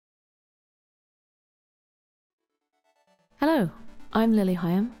Hello, I'm Lily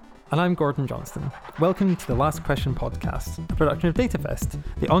Hyam. And I'm Gordon Johnston. Welcome to the Last Question podcast, a production of DataFest,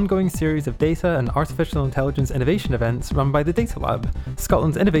 the ongoing series of data and artificial intelligence innovation events run by the Data Lab,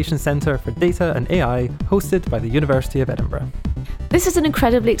 Scotland's innovation centre for data and AI, hosted by the University of Edinburgh. This is an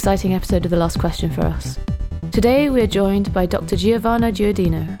incredibly exciting episode of The Last Question for us. Today we are joined by Dr. Giovanna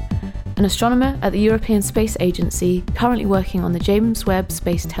Giardino, an astronomer at the European Space Agency currently working on the James Webb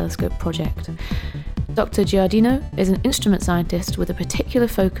Space Telescope project. Dr. Giardino is an instrument scientist with a particular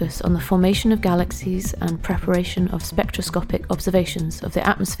focus on the formation of galaxies and preparation of spectroscopic observations of the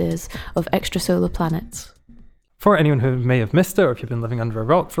atmospheres of extrasolar planets. For anyone who may have missed it, or if you've been living under a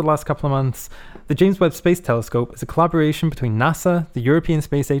rock for the last couple of months, the James Webb Space Telescope is a collaboration between NASA, the European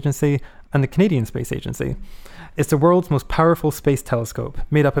Space Agency, and the Canadian Space Agency. It's the world's most powerful space telescope,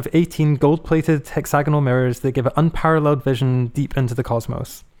 made up of 18 gold-plated hexagonal mirrors that give it unparalleled vision deep into the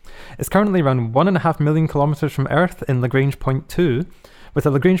cosmos. It's currently around 1.5 million kilometres from Earth in Lagrange point 2, with a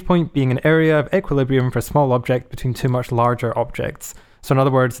Lagrange point being an area of equilibrium for a small object between two much larger objects. So in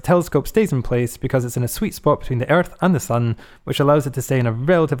other words, the telescope stays in place because it's in a sweet spot between the Earth and the Sun, which allows it to stay in a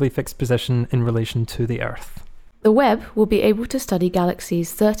relatively fixed position in relation to the Earth. The Webb will be able to study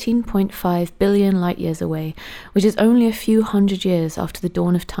galaxies 13.5 billion light-years away, which is only a few hundred years after the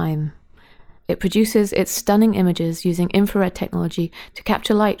dawn of time. It produces its stunning images using infrared technology to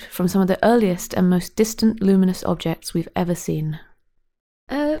capture light from some of the earliest and most distant luminous objects we've ever seen.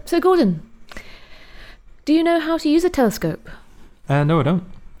 So Gordon, do you know how to use a telescope? No, I don't.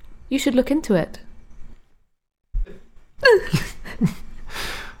 You should look into it.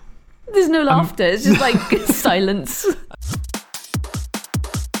 There's no laughter, it's just like silence.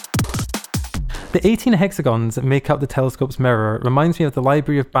 The 18 hexagons that make up the telescope's mirror reminds me of the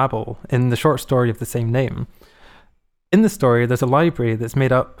Library of Babel in the short story of the same name. In the story, there's a library that's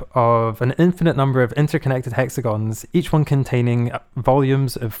made up of an infinite number of interconnected hexagons, each one containing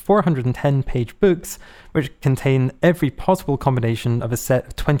volumes of 410-page books, which contain every possible combination of a set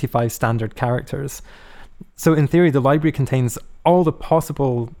of 25 standard characters. So in theory, the library contains all the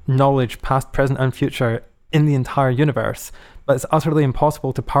possible knowledge, past, present, and future in the entire universe, but it's utterly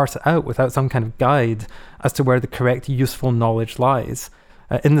impossible to parse it out without some kind of guide as to where the correct useful knowledge lies.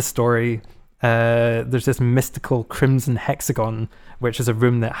 In the story, there's this mystical crimson hexagon, which is a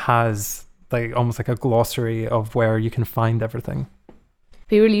room that has almost like a glossary of where you can find everything. It'd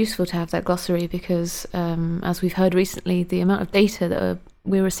be really useful to have that glossary because, as we've heard recently, the amount of data that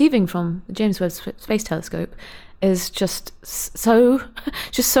we're receiving from the James Webb Space Telescope is just so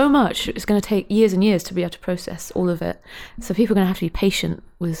much. It's going to take years and years to be able to process all of it. So people are going to have to be patient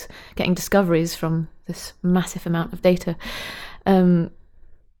with getting discoveries from this massive amount of data.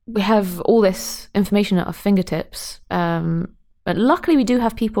 We have all this information at our fingertips, but luckily we do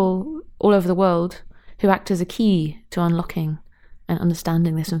have people all over the world who act as a key to unlocking and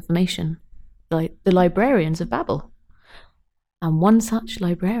understanding this information, like the librarians of Babel. And one such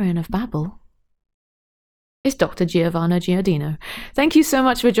librarian of Babel is Dr. Giovanna Giardino. Thank you so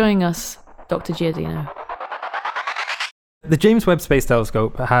much for joining us, Dr. Giardino. The James Webb Space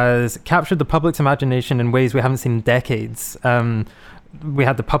Telescope has captured the public's imagination in ways we haven't seen in decades. We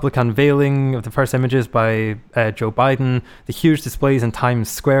had the public unveiling of the first images by Joe Biden, the huge displays in Times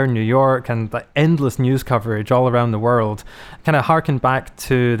Square in New York, and the endless news coverage all around the world. Kind of harkened back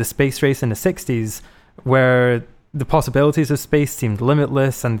to the space race in the 60s, where the possibilities of space seemed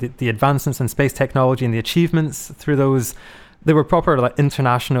limitless, and the advancements in space technology and the achievements through those, they were proper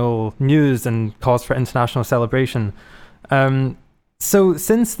international news and cause for international celebration. So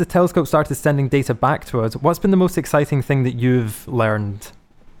since the telescope started sending data back to us, what's been the most exciting thing that you've learned?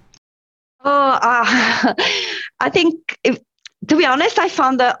 I think, to be honest, I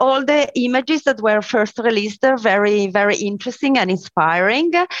found that all the images that were first released are very, very interesting and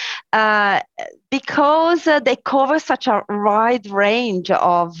inspiring because they cover such a wide range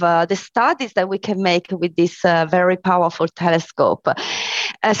of the studies that we can make with this very powerful telescope.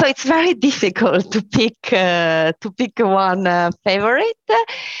 So it's very difficult to pick one favorite.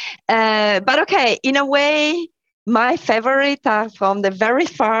 But okay, in a way, my favorite are from the very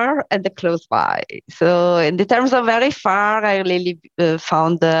far and the close by. So in the terms of very far, I really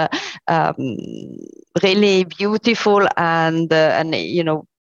found really beautiful and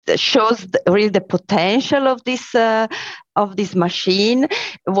shows really the potential of this machine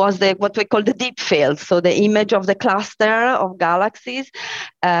was what we call the deep field. So the image of the cluster of galaxies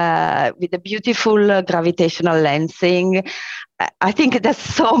with the beautiful gravitational lensing. I think there's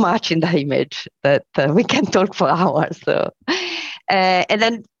so much in the image that we can talk for hours. So, and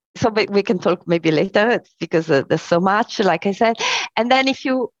then we can talk maybe later because there's so much, like I said. And then if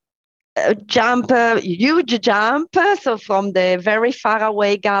you huge jump. So from the very far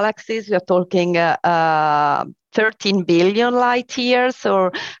away galaxies, we are talking 13 billion light years,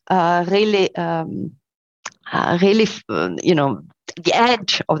 or really, the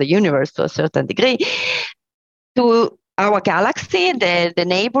edge of the universe to a certain degree, to our galaxy, the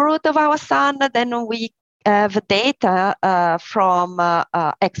neighborhood of our sun. Then we have data from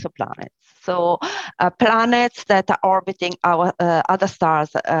exoplanets. So planets that are orbiting our other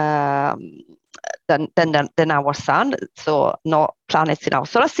stars than our sun. So not planets in our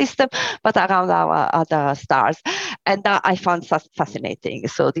solar system, but around our other stars. And that I found fascinating.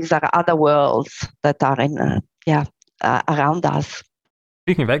 So these are other worlds that are around us.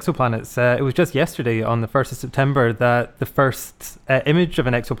 Speaking of exoplanets, it was just yesterday on the 1st of September that the first image of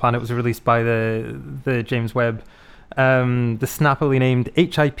an exoplanet was released by the James Webb. The snappily named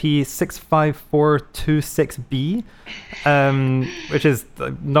HIP 65426b, which is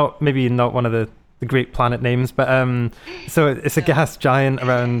not one of the great planet names, but so it's a gas giant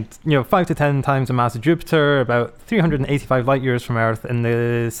around 5 to 10 times the mass of Jupiter, about 385 light years from Earth in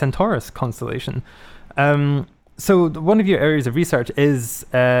the Centaurus constellation. So one of your areas of research is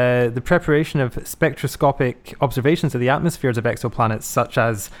the preparation of spectroscopic observations of the atmospheres of exoplanets, such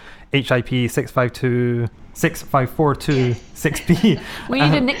as HIP 65426b. We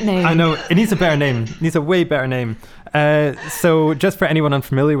need a nickname. I know, it needs a better name. It needs a way better name. So just for anyone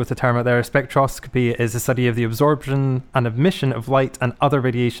unfamiliar with the term out there, spectroscopy is the study of the absorption and emission of light and other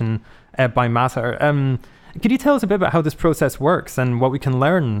radiation by matter. Could you tell us a bit about how this process works and what we can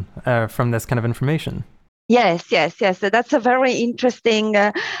learn from this kind of information? Yes. So that's a very interesting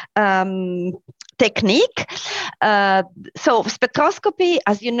technique. So spectroscopy,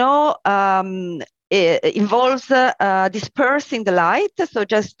 as you know, involves dispersing the light. So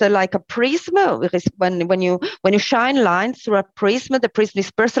just like a prism, when you shine lines through a prism, the prism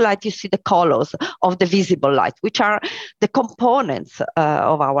disperses the light. You see the colors of the visible light, which are the components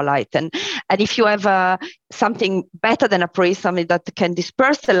of our light. And if you have something better than a prism that can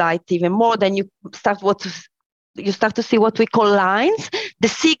disperse the light even more, then you start to see what we call lines, the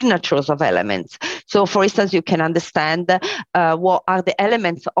signatures of elements. So, for instance, you can understand what are the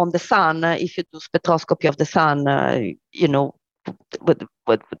elements on the sun. If you do spectroscopy of the sun,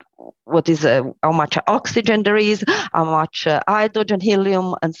 what is how much oxygen there is, how much hydrogen,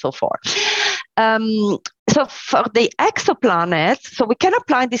 helium, and so forth. So for the exoplanets, so we can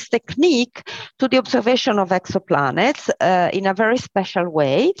apply this technique to the observation of exoplanets in a very special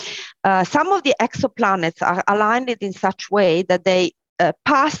way. Some of the exoplanets are aligned in such way that they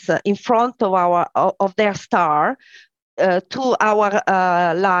pass in front of their star to our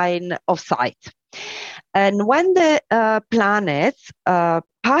line of sight. And when the planets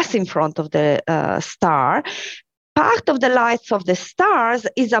pass in front of the star, part of the light of the stars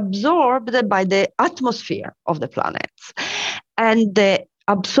is absorbed by the atmosphere of the planets. And the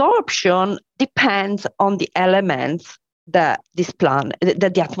absorption depends on the elements that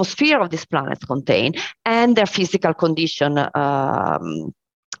the atmosphere of these planets contain and their physical condition,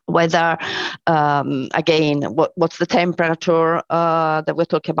 whether, again, what's the temperature that we're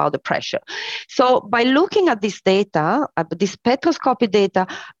talking about, the pressure. So by looking at this data, this spectroscopy data,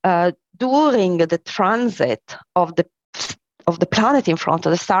 during the transit of the planet in front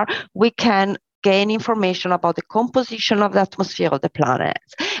of the star, we can gain information about the composition of the atmosphere of the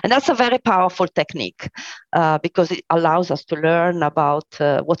planets. And that's a very powerful technique because it allows us to learn about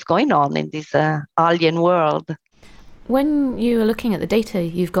what's going on in this alien world. When you are looking at the data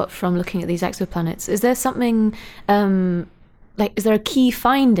you've got from looking at these exoplanets, is there something, is there a key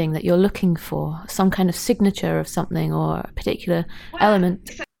finding that you're looking for? Some kind of signature of something or a particular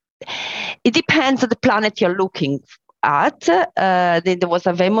element? It depends on the planet you're looking at. There was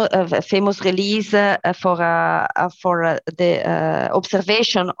a famous release for the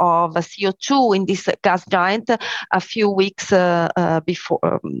observation of CO2 in this gas giant a few weeks ago,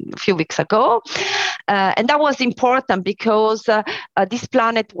 and that was important because this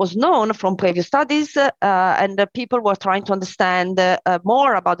planet was known from previous studies, and people were trying to understand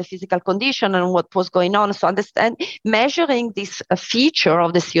more about the physical condition and what was going on. So measuring this feature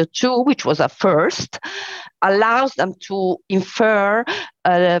of the CO2, which was a first, allows them to infer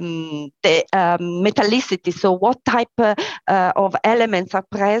the metallicity, so what type of elements are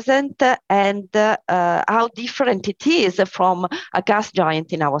present and how different it is from a gas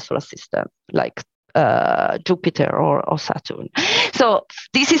giant in our solar system, like Jupiter or Saturn. So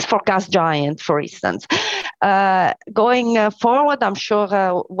this is for gas giant, for instance. Going forward, I'm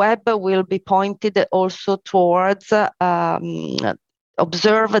sure Webb will be pointed also towards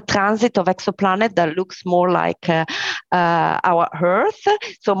observe a transit of exoplanet that looks more like our Earth,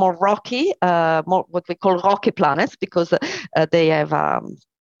 so more rocky, more what we call rocky planets, because they have a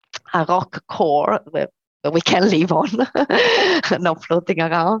rock core where we can live on, not floating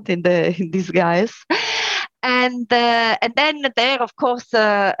around in these guys. And then there, of course,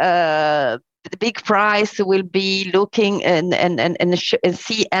 the big prize will be looking and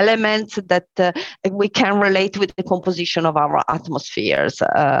see elements that we can relate with the composition of our atmospheres.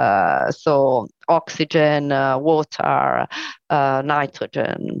 So oxygen, water,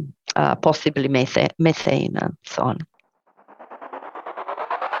 nitrogen, possibly methane, and so on.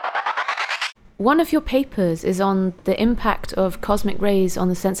 One of your papers is on the impact of cosmic rays on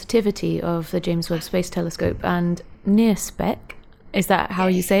the sensitivity of the James Webb Space Telescope and NIRSPEC. Is that how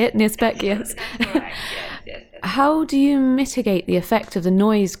you say it? NIRSPEC, yes. Correct. Yes. How do you mitigate the effect of the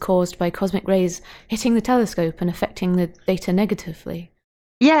noise caused by cosmic rays hitting the telescope and affecting the data negatively?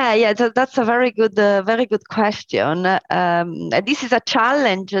 Yeah, that's a very good question. This is a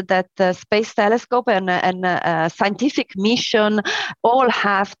challenge that Space Telescope and scientific mission all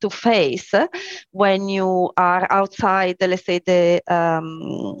have to face when you are outside, let's say, the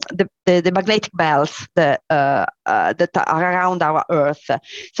magnetic belts that are around our Earth.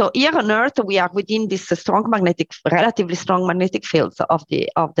 So here on Earth, we are within this relatively strong magnetic fields of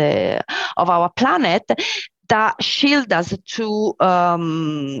our planet, that shield us to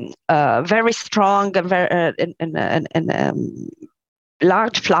very strong and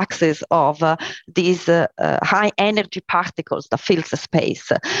large fluxes of these high energy particles that fills the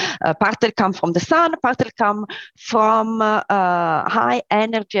space. Partly come from the sun, partly come from high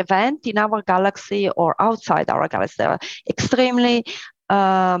energy event in our galaxy or outside our galaxy. They are extremely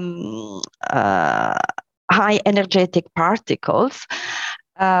high energetic particles.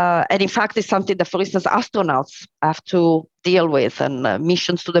 And in fact, it's something that, for instance, astronauts have to deal with, and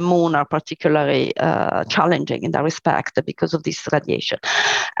missions to the moon are particularly challenging in that respect because of this radiation.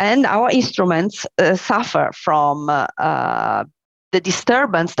 And our instruments suffer from the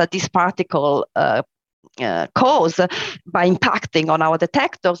disturbance that this particle cause by impacting on our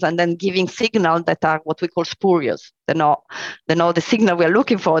detectors and then giving signals that are what we call spurious. They're not the signal we're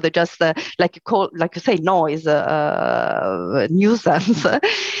looking for. They're just like you say, noise, nuisance.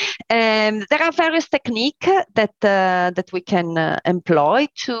 And there are various techniques that we can employ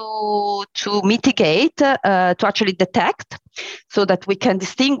to mitigate, to actually detect, so that we can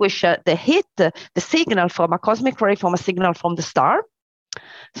distinguish the signal from a cosmic ray from a signal from the star.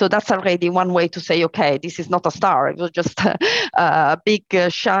 So that's already one way to say, okay, this is not a star. It was just a big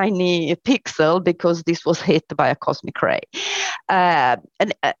shiny pixel because this was hit by a cosmic ray. And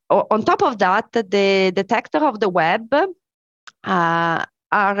on top of that, the detector of the Webb are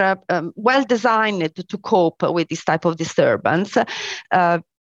well designed to cope with this type of disturbance.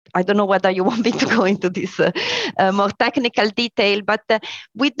 I don't know whether you want me to go into this more technical detail, but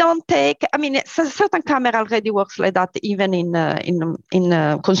we don't take. I mean, certain camera already works like that, even in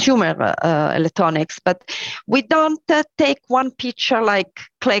consumer electronics. But we don't take one picture like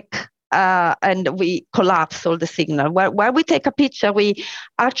click and we collapse all the signal. Where we take a picture, we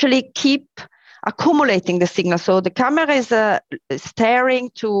actually keep accumulating the signal. So the camera is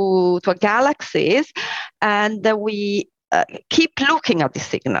staring to a galaxies, and we keep looking at the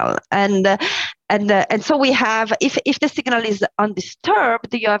signal, and so we have, if the signal is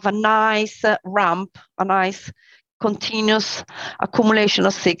undisturbed, you have a nice ramp, a nice continuous accumulation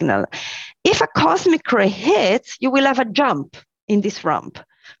of signal. If a cosmic ray hits, you will have a jump in this ramp,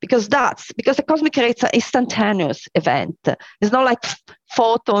 because the cosmic ray is an instantaneous event. It's not like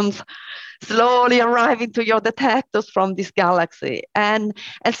photons slowly arriving to your detectors from this galaxy. And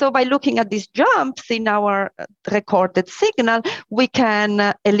so by looking at these jumps in our recorded signal, we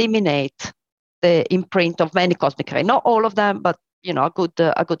can eliminate the imprint of many cosmic rays. Not all of them, but a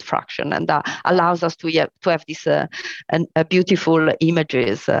good fraction, and that allows us to have these beautiful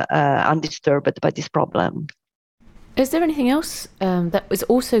images undisturbed by this problem. Is there anything else that is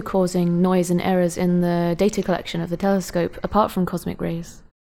also causing noise and errors in the data collection of the telescope apart from cosmic rays?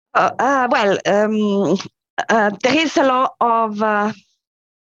 There is a lot of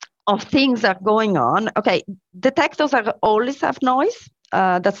things that are going on. Okay, detectors always have noise.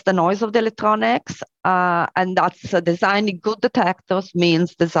 That's the noise of the electronics, and that's designing good detectors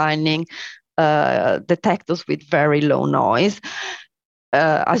means designing detectors with very low noise.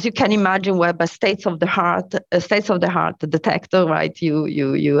 As you can imagine, Webb, a state of the art detector, right?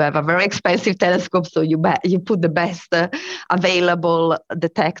 You have a very expensive telescope, so you put the best available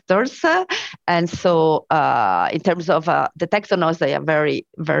detectors, and so in terms of detector noise, they are very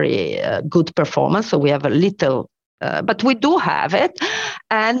very good performance. So we have a little But we do have it.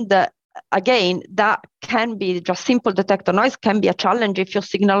 And again, that can be just simple detector noise can be a challenge if your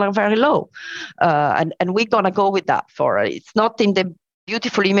signal are very low. And we're going to go with that for it. It's not in the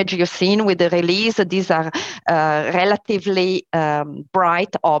beautiful image you've seen with the release. These are relatively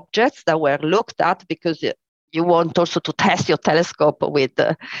bright objects that were looked at because you want also to test your telescope with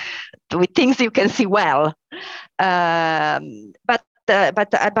things you can see well. But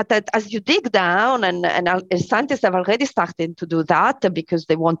as you dig down, and scientists have already started to do that because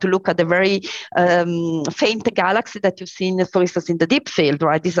they want to look at the very faint galaxy that you've seen, for instance, in the deep field,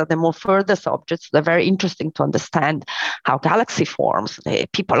 right? These are the more furthest objects. They're very interesting to understand how galaxy forms.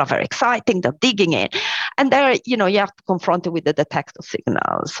 People are very exciting. They're digging in. And there, you have to confront it with the detector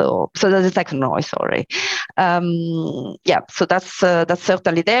signal. So the detector noise, sorry. So that's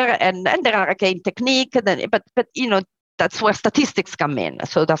certainly there. And there are, again, technique, but that's where statistics come in.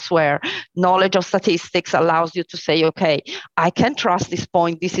 So that's where knowledge of statistics allows you to say, okay, I can trust this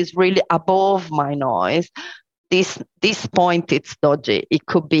point. This is really above my noise. This point, it's dodgy. It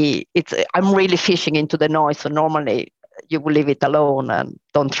could be, I'm really fishing into the noise. So normally you will leave it alone and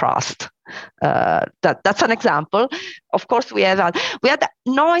don't trust. That's an example. Of course, we had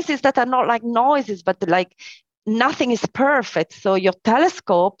noises that are not like noises, but like nothing is perfect. So your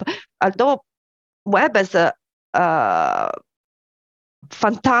telescope, although Webb has a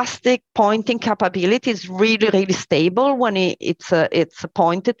fantastic pointing capability, is really, really stable when it's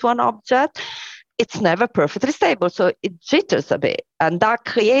pointed to an object. It's never perfectly stable, so it jitters a bit, and that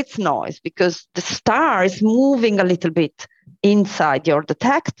creates noise because the star is moving a little bit inside your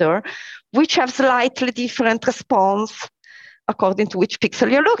detector, which have slightly different response according to which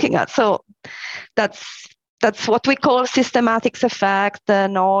pixel you're looking at. So that's what we call systematics effect,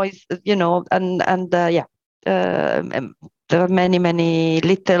 noise, there are many, many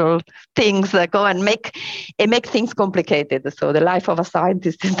little things that go and make things complicated. So the life of a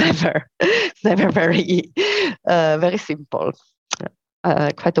scientist is never very very simple.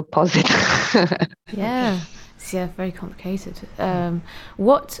 Quite opposite. Yeah, very complicated.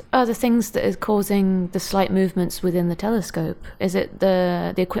 What are the things that is causing the slight movements within the telescope? Is it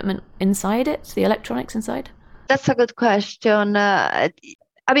the equipment inside it, the electronics inside? That's a good question.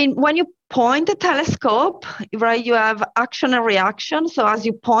 When you point the telescope, right, you have action and reaction. So as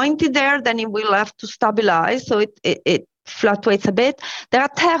you point it there, then it will have to stabilize. So it fluctuates a bit. There are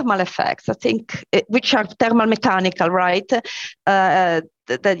thermal effects, I think, which are thermal mechanical, right? That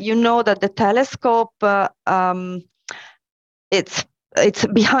that the telescope, it's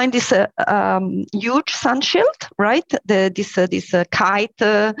behind this huge sun shield, right? This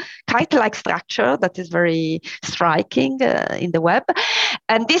kite-like structure that is very striking in the Webb,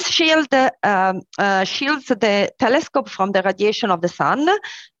 and this shield shields the telescope from the radiation of the sun,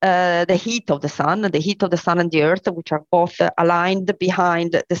 the heat of the sun and the Earth, which are both aligned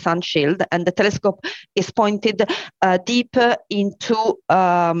behind the sun shield, and the telescope is pointed deep into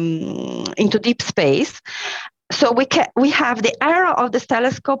deep space. So we have the error of this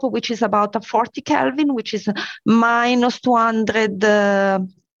telescope, which is about 40 Kelvin, which is minus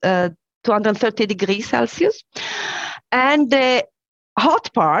 230 degrees Celsius. And the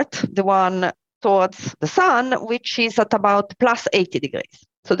hot part, the one towards the sun, which is at about plus 80 degrees.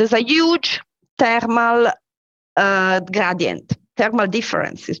 So there's a huge thermal gradient, thermal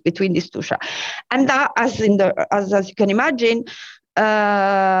differences between these two. And that, as you can imagine,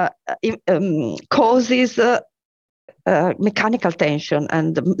 causes mechanical tension,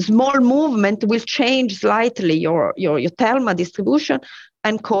 and small movement will change slightly your thermal distribution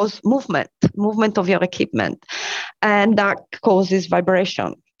and cause movement of your equipment, and that causes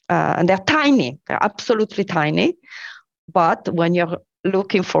vibration. And they're tiny, they're absolutely tiny, but when you're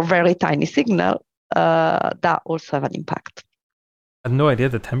looking for very tiny signal, that also have an impact. I had no idea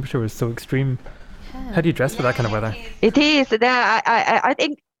the temperature was so extreme. Yeah. How do you dress for that kind of weather? It is.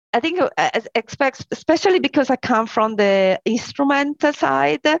 I think especially because I come from the instrument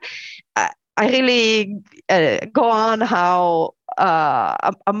side, I really go on how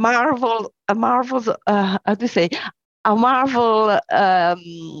a marvel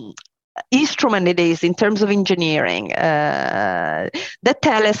instrument it is in terms of engineering. The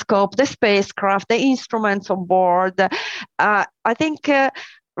telescope, the spacecraft, the instruments on board. I think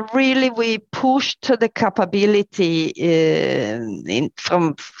really we pushed the capability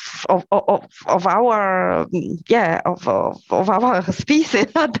of our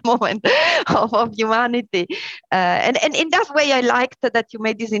species at the moment, of humanity, and in that way I liked that you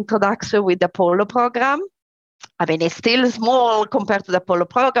made this introduction with the Apollo program. I mean, it's still small compared to the Apollo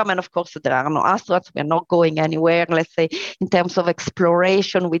program. And of course, there are no astronauts. We're not going anywhere, let's say, in terms of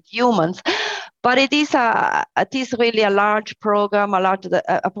exploration with humans. But it is really a large program,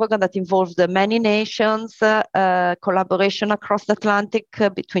 a program that involves many nations, collaboration across the Atlantic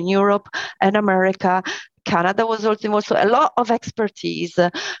between Europe and America. Canada was also involved. So a lot of expertise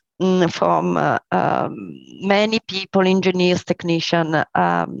from many people, engineers, technicians,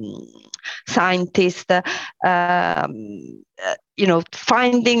 scientists,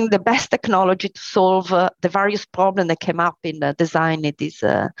 finding the best technology to solve the various problems that came up in designing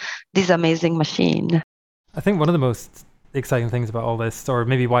this amazing machine. I think one of the most exciting things about all this, or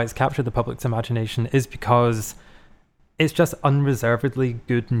maybe why it's captured the public's imagination, is because it's just unreservedly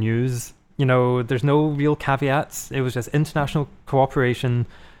good news. There's no real caveats. It was just international cooperation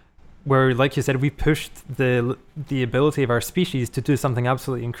where, like you said, we pushed the ability of our species to do something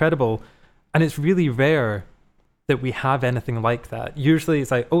absolutely incredible. And it's really rare that we have anything like that. Usually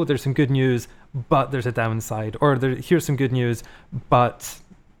it's like, oh, there's some good news, but there's a downside. Or here's some good news, but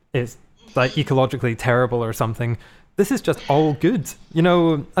it's like ecologically terrible or something. This is just all good,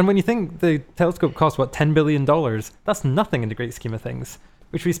 And when you think the telescope costs, $10 billion, that's nothing in the great scheme of things.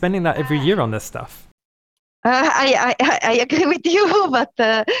 We should be spending that every year on this stuff. I agree with you, but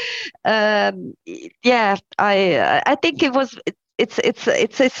I think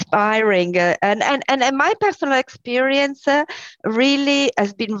it's inspiring, and my personal experience really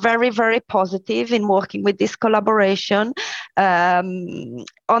has been very, very positive in working with this collaboration.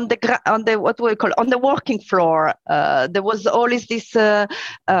 On the what we call on the working floor, there was always this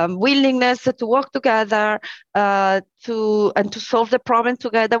willingness to work together to solve the problem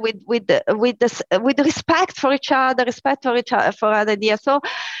together with respect for each other, for other ideas. So,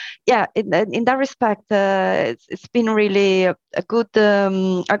 yeah, in that respect, it's been really a good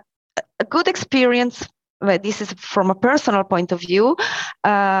experience. Well, this is from a personal point of view,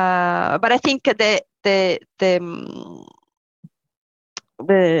 but I think the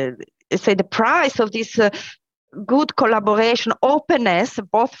price of this good collaboration, openness,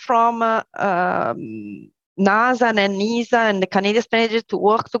 both from NASA and ESA and the Canadian Space Agency to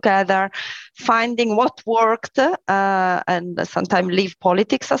work together, finding what worked, and sometimes leave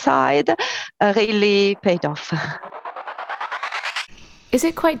politics aside, really paid off. Is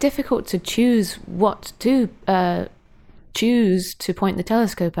it quite difficult to choose what to choose to point the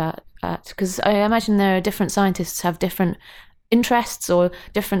telescope at? Because I imagine there are different scientists have different interests or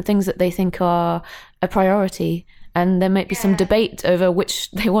different things that they think are a priority, and there might be some debate over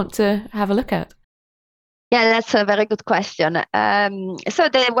which they want to have a look at. Yeah, that's a very good question. So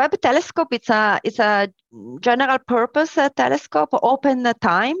the Webb telescope, it's a general purpose telescope, open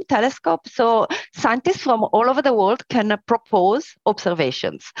time telescope. So scientists from all over the world can propose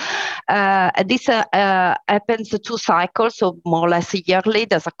observations. This happens 2 cycles, so more or less yearly.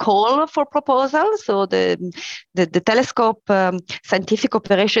 There's a call for proposal. So the telescope scientific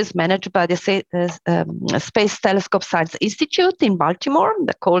operations managed by the Space Telescope Science Institute in Baltimore.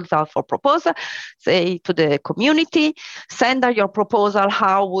 The calls are for proposal. Say to the community, send your proposal.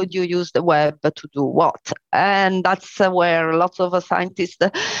 How would you use the Webb to do what? And that's where lots of scientists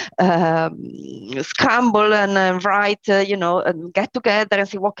scramble and write, and get together and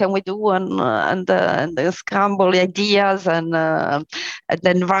see what can we do, and scramble ideas, and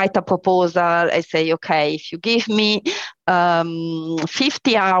then write a proposal. I say, okay, if you give me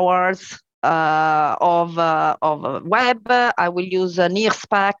 50 hours of Webb, I will use a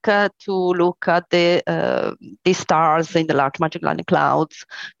NIRSPAC to look at the stars in the Large Magellanic Clouds,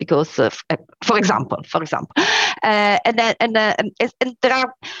 because, for example, and there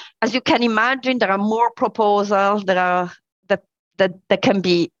are, as you can imagine, there are more proposals that can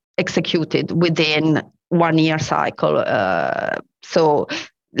be executed within 1 year cycle. So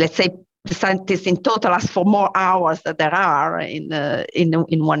let's say the scientists in total ask for more hours than there are in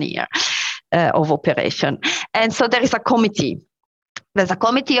 1 year. Of operation. And so there is a committee. There's a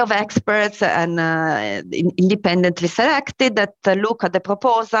committee of experts and independently selected that look at the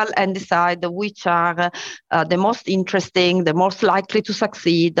proposal and decide which are the most interesting, the most likely to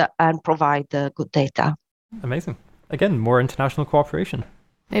succeed, and provide good data. Amazing. Again, more international cooperation.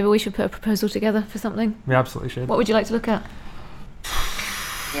 Maybe we should put a proposal together for something. We absolutely should. What would you like to look at?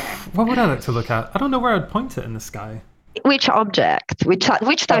 What would I like to look at? I don't know where I'd point it in the sky. Which object?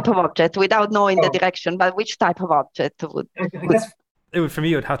 Which type of object? Without knowing the direction, but which type of object would? For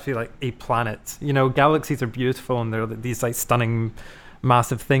me, it would have to be like a planet. Galaxies are beautiful and they're these like stunning,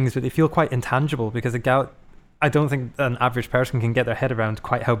 massive things, but they feel quite intangible because I don't think an average person can get their head around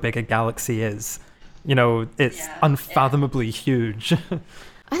quite how big a galaxy is. It's unfathomably huge.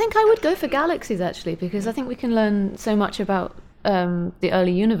 I think I would go for galaxies, actually, because I think we can learn so much about the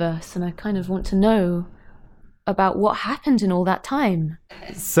early universe, and I kind of want to know about what happened in all that time.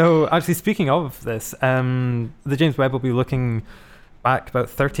 So, actually, speaking of this, the James Webb will be looking back about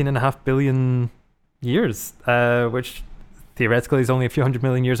 13.5 billion years, which theoretically is only a few hundred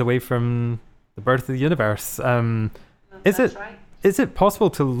million years away from the birth of the universe. Is it possible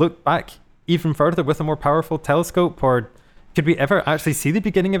to look back even further with a more powerful telescope, or could we ever actually see the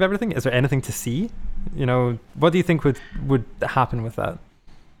beginning of everything? Is there anything to see? What do you think would happen with that?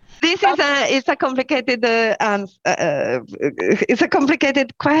 This is a complicated it's a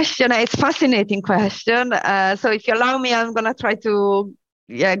complicated question. It's a fascinating question. So if you allow me, I'm going to try to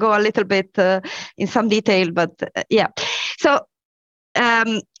go a little bit in some detail. But so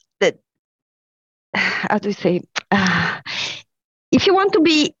how do we say? If you want to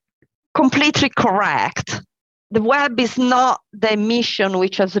be completely correct, the Webb is not the mission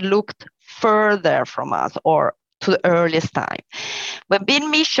which has looked further from us or to the earliest time. We've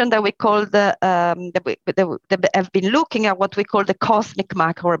been mission that we call that have been looking at what we call the cosmic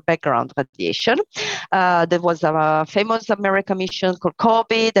microwave background radiation. There was a famous American mission called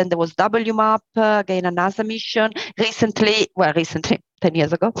COBE, then there was WMAP, again a NASA mission. Recently, 10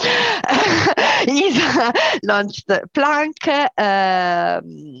 years ago, ESA launched Planck,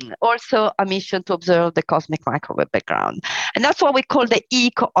 also a mission to observe the cosmic microwave background. And that's what we call the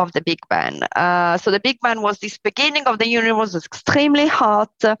echo of the Big Bang. So the Big Bang was this beginning of the universe, was extremely hot.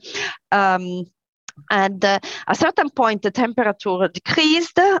 And at a certain point, the temperature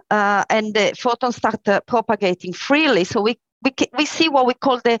decreased and the photons started propagating freely. So we see what we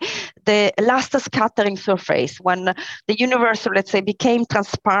call the last scattering surface, when the universe, let's say, became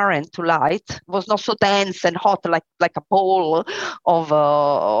transparent to light. It was not so dense and hot like a ball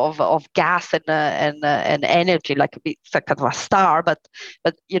of gas and energy, like it's like kind of a star. But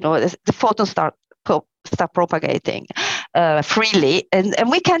the photons start propagating freely,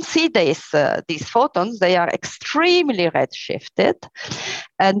 and we can see these photons. They are extremely redshifted,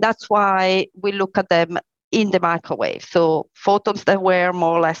 and that's why we look at them in the microwave. So photons that were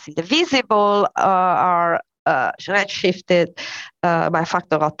more or less invisible are redshifted by a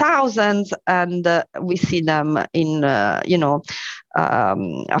factor of thousands, and we see them in a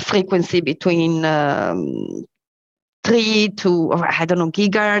frequency between 3 to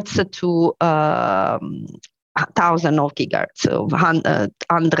gigahertz to 1,000 of gigahertz, so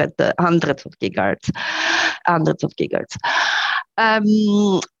hundreds of gigahertz.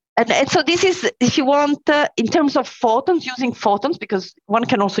 And so this is, if you want, in terms of photons, using photons, because one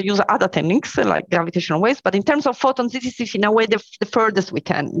can also use other techniques like gravitational waves, but in terms of photons, this is in a way the furthest we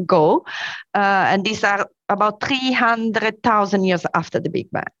can go. And these are about 300,000 years after the Big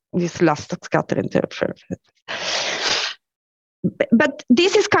Bang, this last scattering surface. But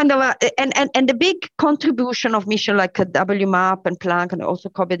this is kind of and the big contribution of mission like WMAP and Planck and also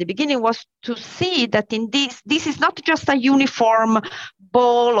COBE at the beginning was to see that in this is not just a uniform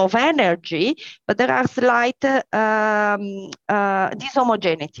ball of energy, but there are slight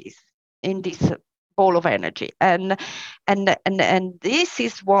dishomogeneities in this ball of energy, and this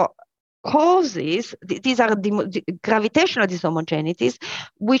is what causes, these are the gravitational dishomogeneities,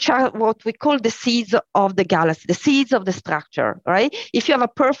 which are what we call the seeds of the galaxy, the seeds of the structure, right? If you have a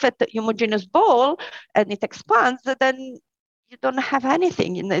perfect homogeneous ball and it expands, then you don't have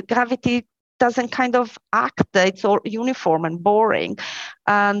anything. Gravity doesn't kind of act, it's all uniform and boring.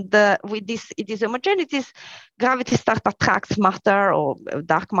 And with these homogenities, gravity starts to attract matter or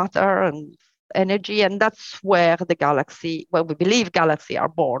dark matter and energy, and that's where we believe galaxies are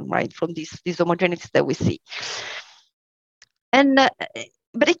born, right, from these homogeneities that we see. And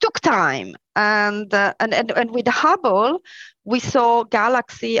but it took time, and with Hubble we saw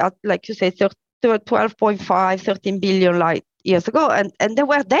galaxy at, like you say, 12.5, 13 billion light years ago, and they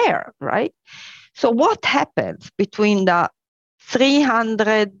were there, right? So what happens between the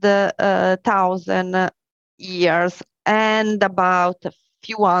 300,000 years and about a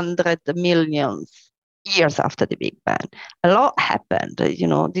few hundred million years after the Big Bang? A lot happened.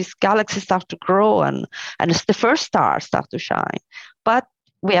 These galaxies start to grow, and it's the first stars start to shine. But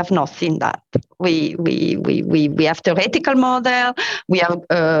we have not seen that. We have theoretical model, we have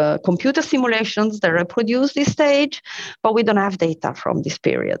computer simulations that reproduce this stage, but we don't have data from this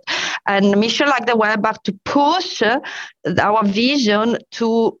period. And mission like the Webb are to push our vision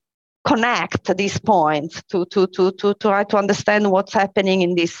to connect these points, to try to understand what's happening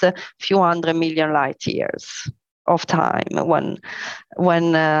in these few hundred million light years of time when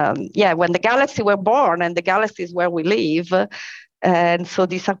the galaxy were born and the galaxies where we live. And so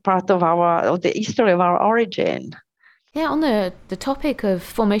these are part of the history of our origin. Yeah, on the topic of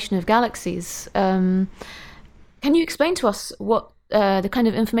formation of galaxies, can you explain to us what the kind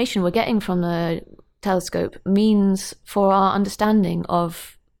of information we're getting from the telescope means for our understanding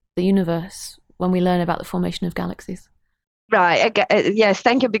of the universe when we learn about the formation of galaxies? Right. Yes,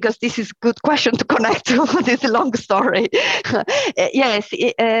 thank you, because this is a good question to connect to this long story. Yes.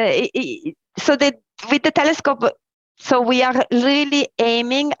 So with the telescope, so we are really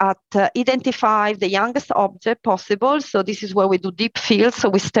aiming at identify the youngest object possible. So this is where we do deep field. So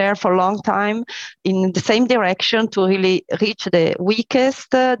we stare for a long time in the same direction to really reach the weakest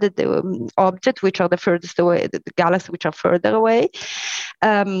the object, which are the furthest away, the galaxies which are further away.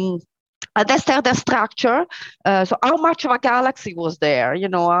 That's their structure. So how much of a galaxy was there? We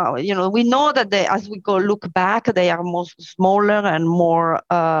know that as we go look back, they are smaller and more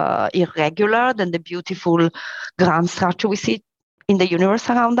irregular than the beautiful grand structure we see in the universe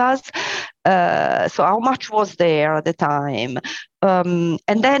around us. So how much was there at the time? And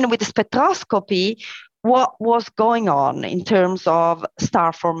then with the spectroscopy, what was going on in terms of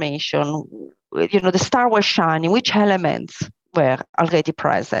star formation? The star was shining. Which elements were already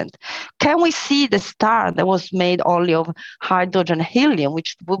present? Can we see the star that was made only of hydrogen and helium,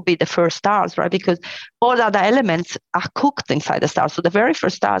 which would be the first stars, right? Because all other elements are cooked inside the star. So the very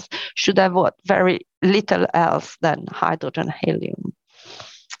first stars should have very little else than hydrogen and helium,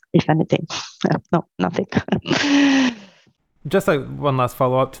 if anything. No, nothing. Just like one last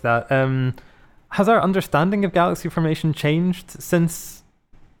follow-up to that, has our understanding of galaxy formation changed since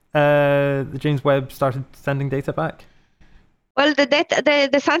the James Webb started sending data back? Well,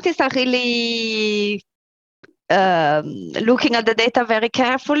 the scientists are really looking at the data very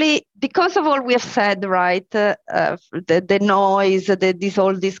carefully because of all we have said, right? The noise,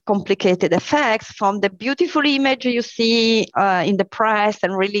 all these complicated effects, from the beautiful image you see in the press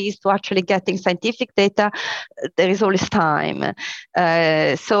and released to actually getting scientific data, there is always time.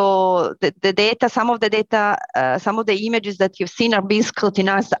 So the data, some of the images that you've seen are being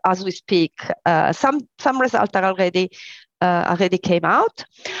scrutinized as we speak. Some results are already came out,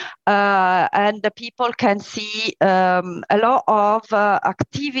 and the people can see a lot of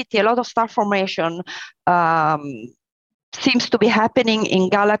activity, a lot of star formation seems to be happening in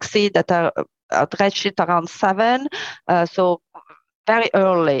galaxies that are at redshift around 7. So very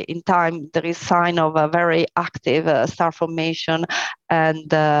early in time, there is sign of a very active star formation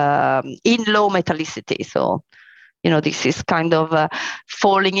and in low metallicity. So, this is kind of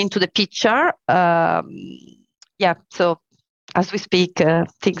falling into the picture. So as we speak,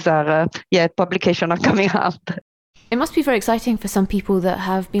 things are, publications are coming out. It must be very exciting for some people that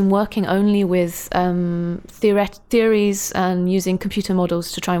have been working only with theories and using computer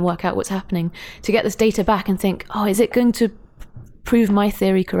models to try and work out what's happening, to get this data back and think, oh, is it going to prove my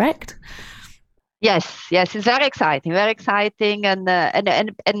theory correct? Yes, it's very exciting, and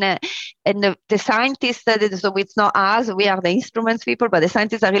the scientists, so it's not us, we are the instruments people, but the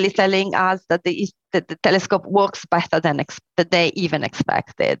scientists are really telling us that the telescope works better than they even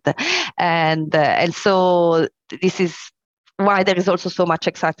expected, and so this is why there is also so much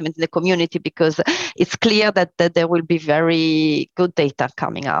excitement in the community, because it's clear that there will be very good data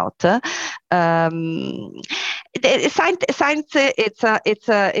coming out. Science,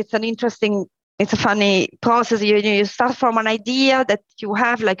 it's an interesting. It's a funny process. You start from an idea that you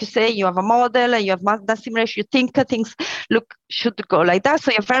have, like you say, you have a model and you have mass simulation. You think things should go like that. So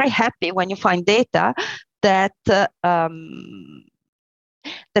you're very happy when you find data that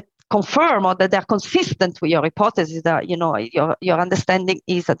confirm or that they're consistent with your hypothesis, that your understanding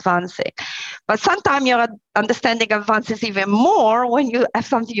is advancing. But sometimes your understanding advances even more when you have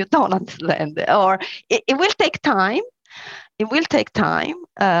something you don't understand, or it will take time. It will take time.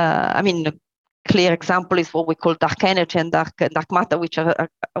 Clear example is what we call dark energy and dark matter, which are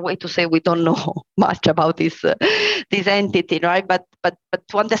a way to say we don't know much about this entity, right? But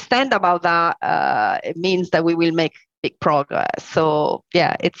to understand about that, it means that we will make big progress. So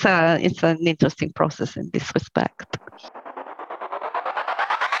it's an interesting process in this respect.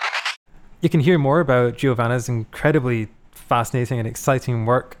 You can hear more about Giovanna's incredibly fascinating and exciting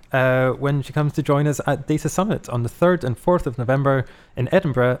work when she comes to join us at Data Summit on the 3rd and 4th of November in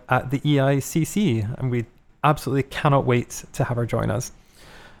Edinburgh at the EICC, and we absolutely cannot wait to have her join us.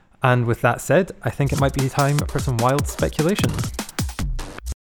 And with that said, I think it might be time for some wild speculation.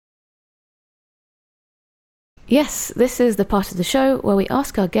 Yes, this is the part of the show where we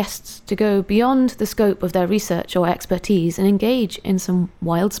ask our guests to go beyond the scope of their research or expertise and engage in some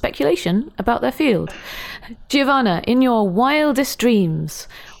wild speculation about their field. Giovanna, in your wildest dreams,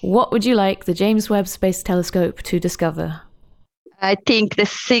 what would you like the James Webb Space Telescope to discover? I think the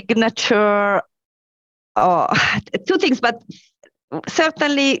signature two things, but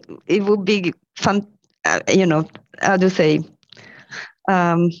certainly it would be fun. How do you say?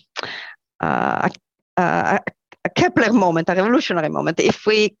 A Kepler moment, a revolutionary moment. If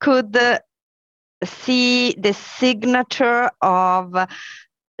we could see the signature of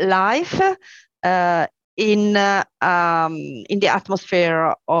life in the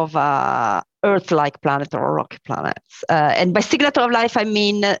atmosphere of Earth-like planet or rocky planets, and by signature of life I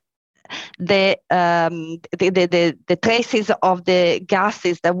mean the traces of the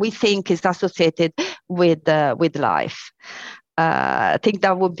gases that we think is associated with life. I think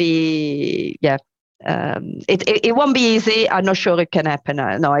that would be it won't be easy. I'm not sure it can happen.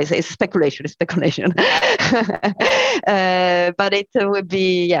 No, it's speculation. It's speculation. But it would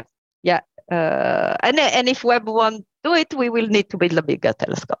be and if Webb won't do it, we will need to build a bigger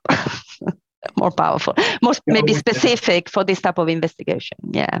telescope, more powerful, maybe specific for this type of investigation.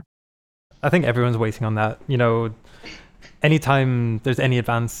 Yeah. I think everyone's waiting on that. Anytime there's any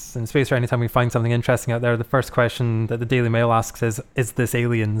advance in space or anytime we find something interesting out there, the first question that the Daily Mail asks is this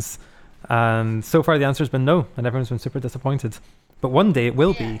aliens? And so far the answer's been no, and everyone's been super disappointed. But one day it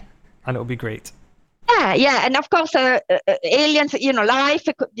will be, and it'll be great. Yeah, and of course, aliens, life,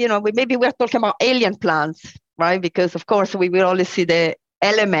 maybe we're talking about alien plants, right? Because of course we will only see the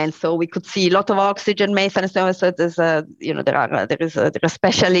elements, so we could see a lot of oxygen, methane, and so on. So there's there are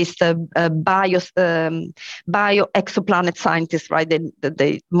specialist bio exoplanet scientists, right?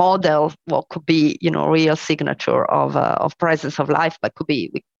 They model what could be real signature of presence of life, but could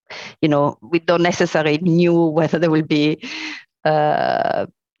be we don't necessarily knew whether there will be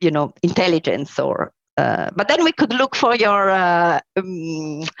intelligence or. But then we could look for your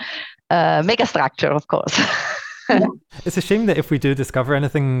megastructure, of course. It's a shame that if we do discover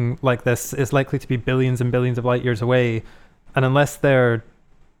anything like this, it's likely to be billions and billions of light years away. And unless they're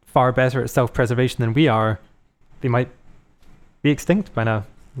far better at self-preservation than we are, they might be extinct by now.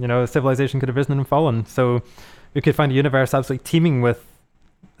 Civilization could have risen and fallen. So we could find a universe absolutely teeming with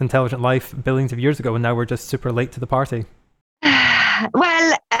intelligent life billions of years ago, and now we're just super late to the party.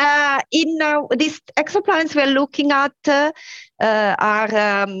 Well, in these exoplanets we're looking at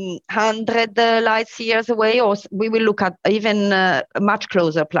are 100 light years away, or we will look at even much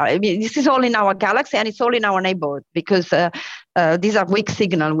closer planets. I mean, this is all in our galaxy, and it's all in our neighborhood because these are weak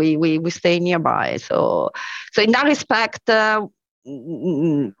signal. We stay nearby. So in that respect,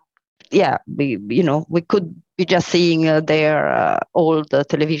 we could be just seeing their old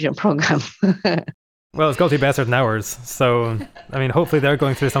television program. Well, it's got to be better than ours. So, I mean, hopefully they're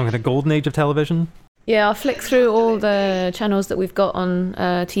going through some kind of golden age of television. Yeah, I'll flick through all the channels that we've got on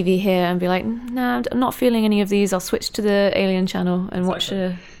TV here and be like, nah, I'm not feeling any of these. I'll switch to the Alien channel and watch.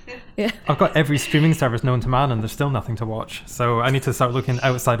 Yeah. I've got every streaming service known to man, and there's still nothing to watch. So I need to start looking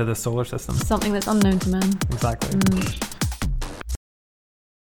outside of the solar system. Something that's unknown to man. Exactly.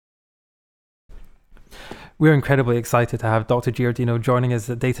 We're incredibly excited to have Dr. Giardino joining us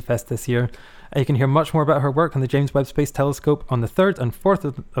at DataFest this year. You can hear much more about her work on the James Webb Space Telescope on the 3rd and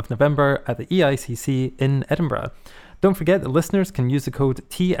 4th of November at the EICC in Edinburgh. Don't forget that listeners can use the code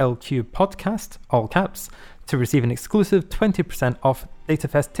TLQPodcast, all caps, to receive an exclusive 20% off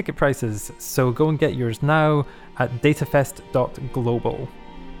DataFest ticket prices. So go and get yours now at datafest.global.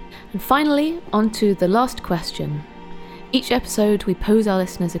 And finally, on to the last question. Each episode, we pose our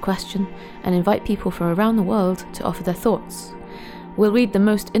listeners a question and invite people from around the world to offer their thoughts. We'll read the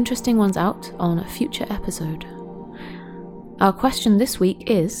most interesting ones out on a future episode. Our question this week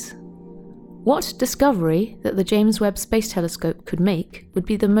is, what discovery that the James Webb Space Telescope could make would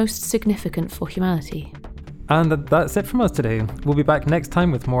be the most significant for humanity? And that's it from us today. We'll be back next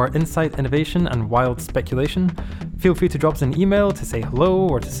time with more insight, innovation, and wild speculation. Feel free to drop us an email to say hello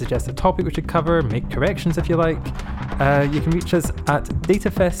or to suggest a topic we should cover, make corrections if you like. You can reach us at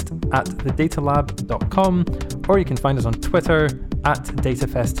datafest@thedatalab.com, or you can find us on Twitter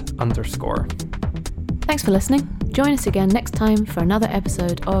 @datafest_. Thanks for listening. Join us again next time for another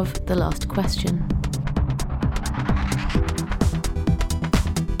episode of The Last Question.